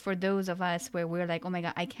us, for those of us where we're like, oh my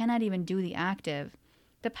God, I cannot even do the active,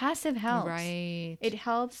 the passive helps. Right. It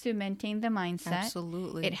helps to maintain the mindset.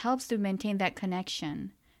 Absolutely. It helps to maintain that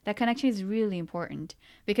connection. That connection is really important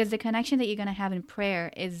because the connection that you're going to have in prayer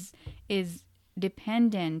is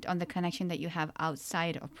dependent on the connection that you have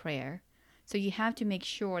outside of prayer. So you have to make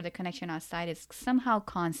sure the connection outside is somehow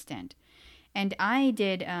constant. And I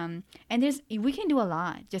did, and we can do a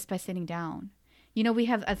lot just by sitting down. You know, we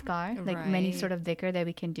have Azkar, like many sort of dhikr that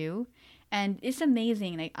we can do. And it's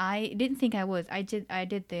amazing. Like, I didn't think I was. I did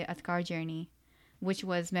the Azkar journey, which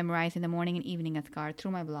was memorized in the morning and evening Azkar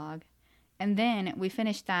through my blog. And then we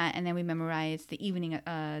finished that, and then we memorized the evening,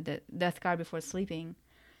 the Azkar before sleeping.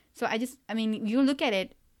 So I mean, you look at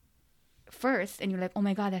it first, and you're like, oh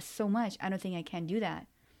my God, that's so much. I don't think I can do that.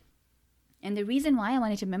 And the reason why I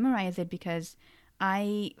wanted to memorize it because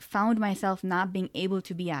I found myself not being able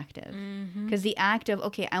to be active. Because the act of,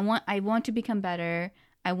 okay, I want to become better.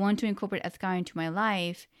 I want to incorporate Azkar into my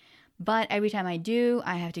life. But every time I do,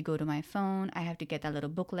 I have to go to my phone. I have to get that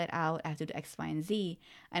little booklet out. I have to do X, Y, and Z.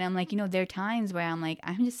 And I'm like, there are times where I'm like,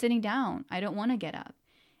 I'm just sitting down. I don't want to get up.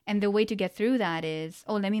 And the way to get through that is,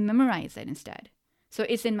 let me memorize it instead. So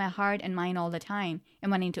it's in my heart and mind all the time.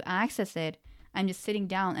 And when I need to access it, I'm just sitting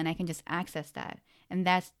down and I can just access that. And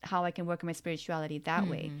that's how I can work on my spirituality that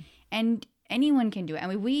way. And anyone can do it. I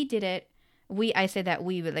mean, we did it. I say that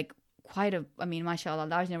we were like mashallah,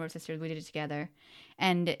 large number of sisters, we did it together.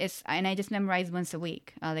 And I just memorized once a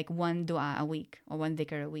week, like one dua a week or one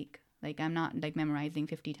dhikr a week. Like, I'm not like memorizing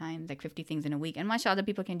 50 times, like 50 things in a week. And mashallah, other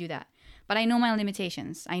people can do that. But I know my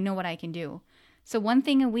limitations. I know what I can do. So one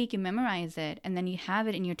thing a week, you memorize it, and then you have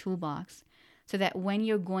it in your toolbox. So that when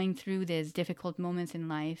you're going through these difficult moments in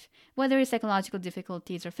life, whether it's psychological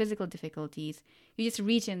difficulties or physical difficulties, you just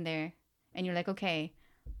reach in there and you're like, okay,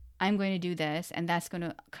 I'm going to do this, and that's going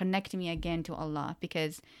to connect me again to Allah,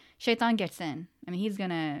 because shaitan gets in. I mean, he's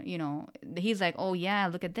going to, he's like, oh yeah,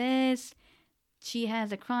 look at this. She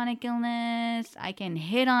has a chronic illness. I can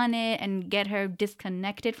hit on it and get her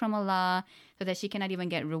disconnected from Allah so that she cannot even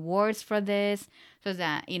get rewards for this, so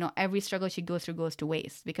that, every struggle she goes through goes to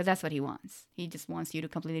waste, because that's what he wants. He just wants you to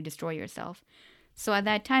completely destroy yourself. So at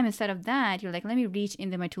that time, instead of that, you're like, let me reach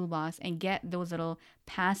into my toolbox and get those little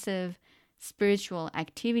passive spiritual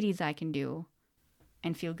activities I can do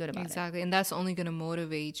and feel good about it. Exactly. And that's only going to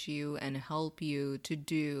motivate you and help you to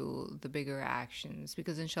do the bigger actions,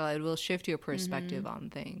 because inshallah, it will shift your perspective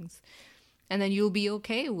on things. And then you'll be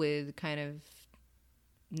okay with kind of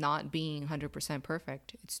not being 100%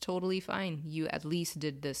 perfect. It's totally fine. You at least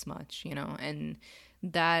did this much, and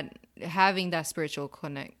that having that spiritual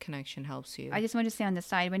connection helps you. I just want to say on the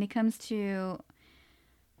side, when it comes to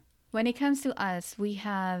us, we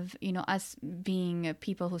have, us being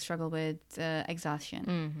people who struggle with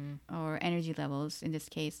exhaustion or energy levels in this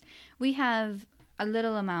case, we have a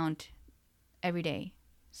little amount every day.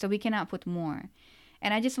 So we cannot put more.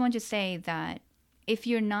 And I just want to say that if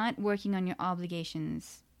you're not working on your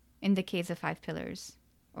obligations, in the case of 5 pillars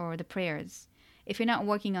or the prayers, if you're not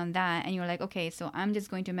working on that and you're like, okay, so I'm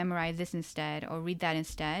just going to memorize this instead or read that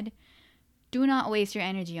instead, do not waste your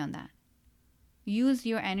energy on that. Use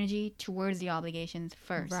your energy towards the obligations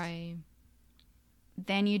first. Right.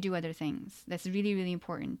 Then you do other things. That's really, really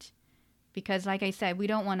important. Because like I said, we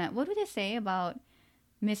don't want to... What do they say about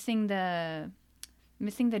missing the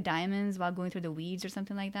diamonds while going through the weeds or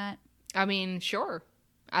something like that? I mean, sure.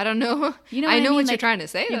 I don't know. I know what like, you're trying to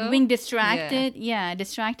say, though. You're being distracted. Yeah,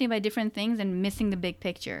 distracted by different things and missing the big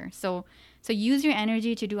picture. So use your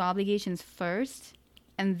energy to do obligations first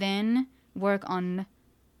and then work on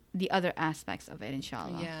the other aspects of it,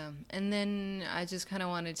 inshallah. Yeah. And then I just kind of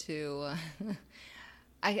wanted to...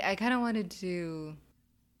 I kind of wanted to...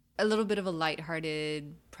 A little bit of a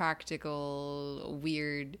lighthearted, practical,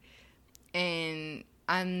 weird... And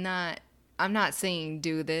I'm not saying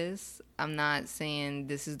do this. I'm not saying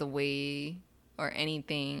this is the way or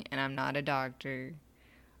anything, and I'm not a doctor.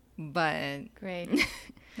 But... Great.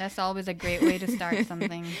 That's always a great way to start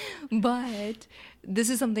something. But this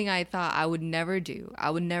is something I thought I would never do. I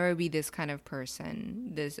would never be this kind of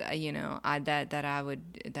person. This, that I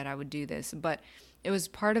would do this. But it was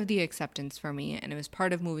part of the acceptance for me, and it was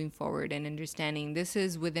part of moving forward and understanding this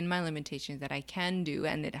is within my limitations that I can do,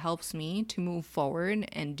 and it helps me to move forward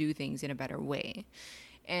and do things in a better way.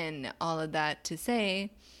 And all of that to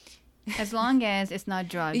say, as long as it's not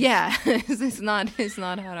drugs. Yeah, it's not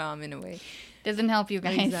haram in a way. Doesn't help you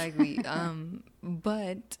guys. Exactly.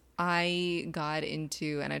 But I got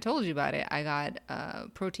into, and I told you about it, I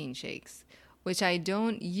got protein shakes, which I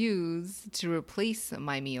don't use to replace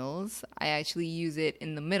my meals. I actually use it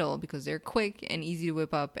in the middle because they're quick and easy to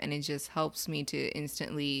whip up, and it just helps me to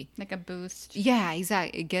instantly, like a boost. yeah,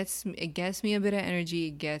 exactly. It gets me a bit of energy.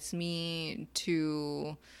 It gets me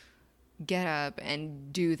to get up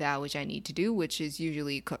and do that which I need to do, which is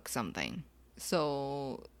usually cook something.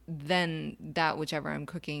 So then that whichever I'm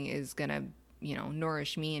cooking is gonna,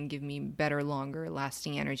 nourish me and give me better, longer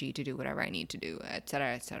lasting energy to do whatever I need to do,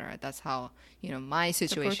 etc., etc. That's how, my So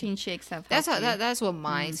situation. protein shakes have That's helped how you. that's what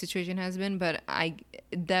my situation has been. But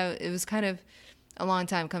it was kind of a long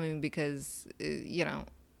time coming because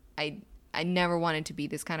I never wanted to be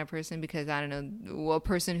this kind of person because I don't know, well, a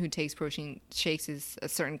person who takes protein shakes is a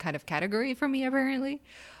certain kind of category for me apparently.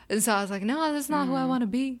 And so I was like, no, that's not who I want to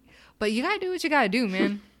be. But you gotta do what you gotta do,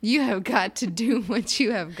 man. You have got to do what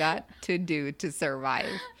you have got to do to survive.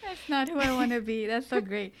 That's not who I want to be. That's so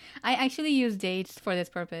great. I actually use dates for this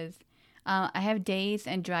purpose. I have dates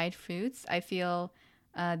and dried fruits. I feel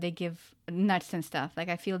they give nuts and stuff. Like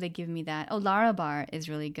I feel they give me that. Oh, Larabar is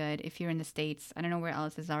really good if you're in the States. I don't know where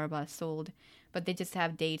else is Larabar sold, but they just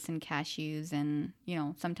have dates and cashews and,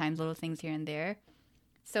 sometimes little things here and there.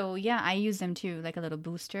 So yeah, I use them too, like a little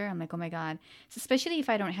booster. I'm like, oh my God. So especially if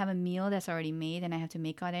I don't have a meal that's already made and I have to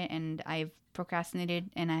make on it and I've procrastinated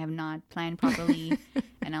and I have not planned properly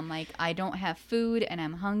and I'm like, I don't have food and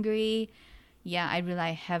I'm hungry. Yeah, I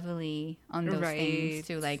rely heavily on those things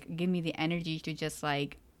to like give me the energy to just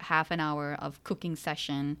like half an hour of cooking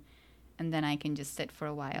session and then I can just sit for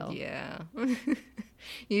a while. Yeah.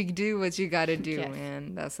 You do what you gotta do, Yes.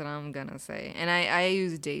 man. That's what I'm gonna say. And I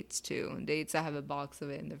use dates too. Dates, I have a box of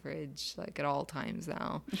it in the fridge, like at all times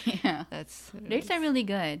now. Yeah. That's Dates are really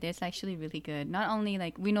good. Dates actually really good. Not only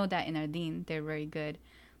like we know that in Ardeen, they're very good,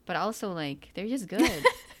 but also like they're just good.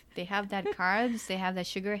 They have that carbs, they have the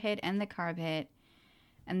sugar hit and the carb hit,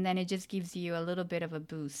 and then it just gives you a little bit of a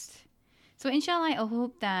boost. So inshallah, I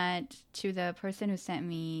hope that to the person who sent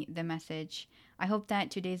me the message, I hope that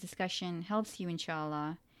today's discussion helps you,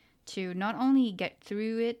 inshallah, to not only get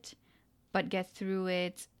through it, but get through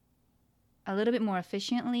it a little bit more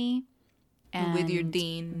efficiently and with your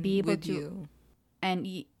deen, be able with to you.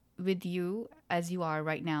 and with you as you are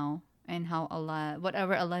right now and how Allah,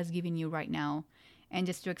 whatever Allah is giving you right now, and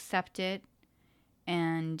just to accept it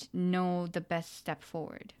and know the best step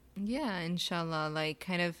forward. Yeah, inshallah, like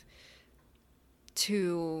kind of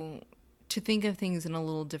to think of things in a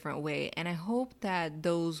little different way. And I hope that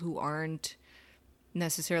those who aren't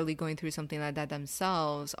necessarily going through something like that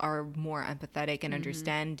themselves are more empathetic and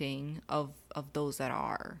understanding of those that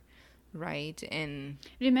are, right? And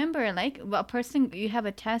Remember, like a person, you have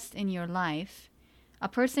a test in your life, a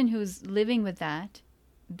person who's living with that,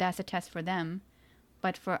 that's a test for them.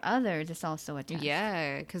 But for others, it's also a test.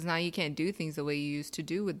 yeah, because now you can't do things the way you used to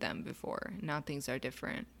do with them before. Now things are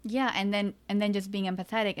different. Yeah, and then just being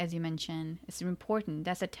empathetic, as you mentioned, is important.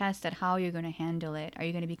 That's a test at how you're going to handle it. Are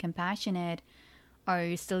you going to be compassionate, or are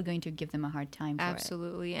you still going to give them a hard time for it?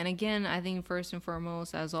 Absolutely. And again, I think first and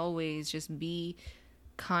foremost, as always, just be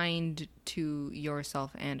kind to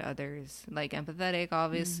yourself and others. Like empathetic,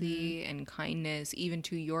 obviously, and kindness, even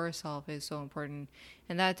to yourself, is so important.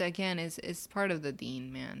 And that again is part of the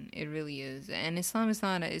deen, man. It really is. And Islam is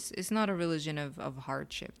not it's not a religion of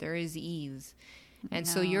hardship. There is ease. And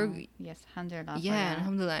so you're Yes, alhamdulillah. for yeah, that.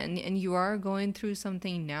 alhamdulillah. And you are going through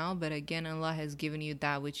something now, but again, Allah has given you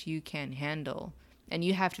that which you can handle. And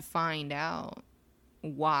you have to find out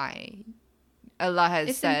why. Allah has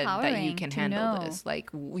It's said that you empowering can to handle know. this. Like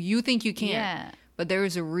you think you can't, Yeah, but there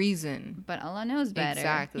is a reason. but Allah knows better.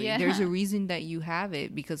 Exactly. Yeah. There's a reason that you have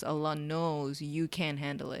it because Allah knows you can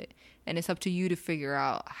handle it. And it's up to you to figure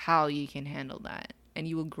out how you can handle that. And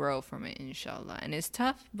you will grow from it, inshallah. And it's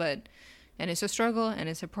tough, and it's a struggle and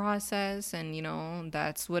it's a process. And,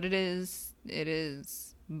 that's what it is. It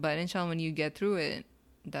is. But inshallah, when you get through it,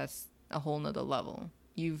 that's a whole nother level.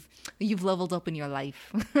 You've leveled up in your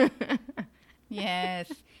life. Yes,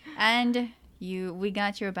 and we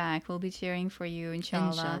got your back. We'll be cheering for you,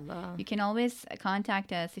 inshallah. Inshallah. You can always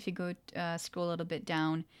contact us if you go scroll a little bit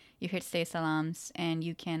down. You hit Say Salams, and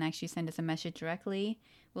you can actually send us a message directly.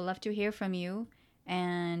 We'll love to hear from you,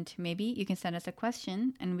 and maybe you can send us a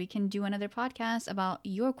question, and we can do another podcast about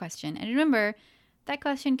your question. And remember, that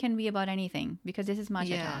question can be about anything because this is Matcha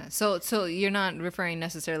Yeah. Talk. So you're not referring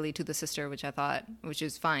necessarily to the sister, which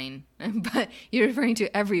is fine, but you're referring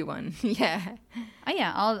to everyone. Yeah. Oh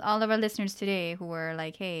yeah, all of our listeners today who were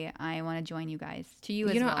like, "Hey, I want to join you guys." To you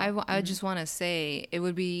as well. I just want to say it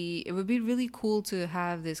would be really cool to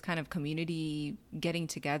have this kind of community getting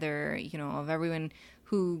together, of everyone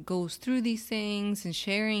who goes through these things and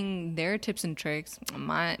sharing their tips and tricks.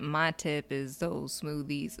 My tip is those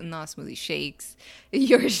smoothies, not smoothie shakes.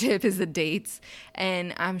 Your tip is the dates.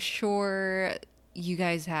 And I'm sure you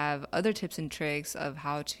guys have other tips and tricks of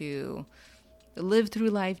how to live through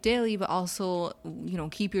life daily, but also,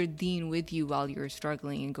 keep your deen with you while you're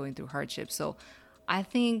struggling and going through hardships. So I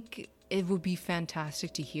think it would be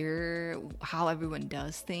fantastic to hear how everyone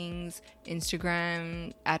does things.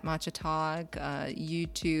 Instagram at Matcha Talk,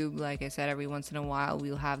 YouTube, like I said, every once in a while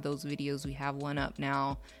we'll have those videos. We have one up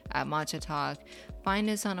now at Matcha Talk. Find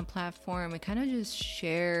us on a platform and kind of just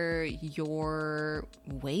share your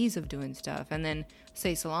ways of doing stuff. And then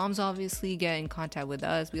say salams, obviously, get in contact with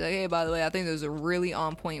us. Be like, hey, by the way, I think there's a really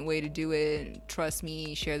on point way to do it. Trust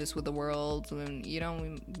me, share this with the world. And,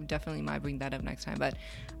 we definitely might bring that up next time. But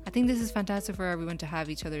I think this is fantastic for everyone to have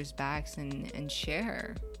each other's backs and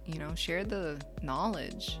share, share the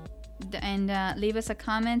knowledge. And leave us a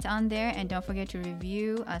comment on there, and don't forget to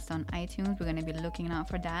review us on iTunes. We're going to be looking out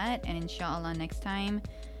for that, and inshallah next time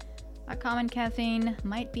a comment, Kathleen,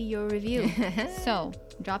 might be your review. So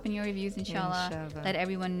drop in your reviews, inshallah. Let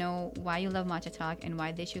everyone know why you love Matcha Talk and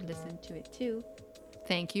why they should listen to it too.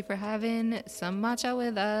 Thank you for having some matcha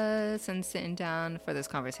with us and sitting down for this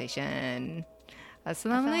conversation.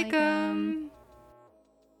 Assalamu alaikum.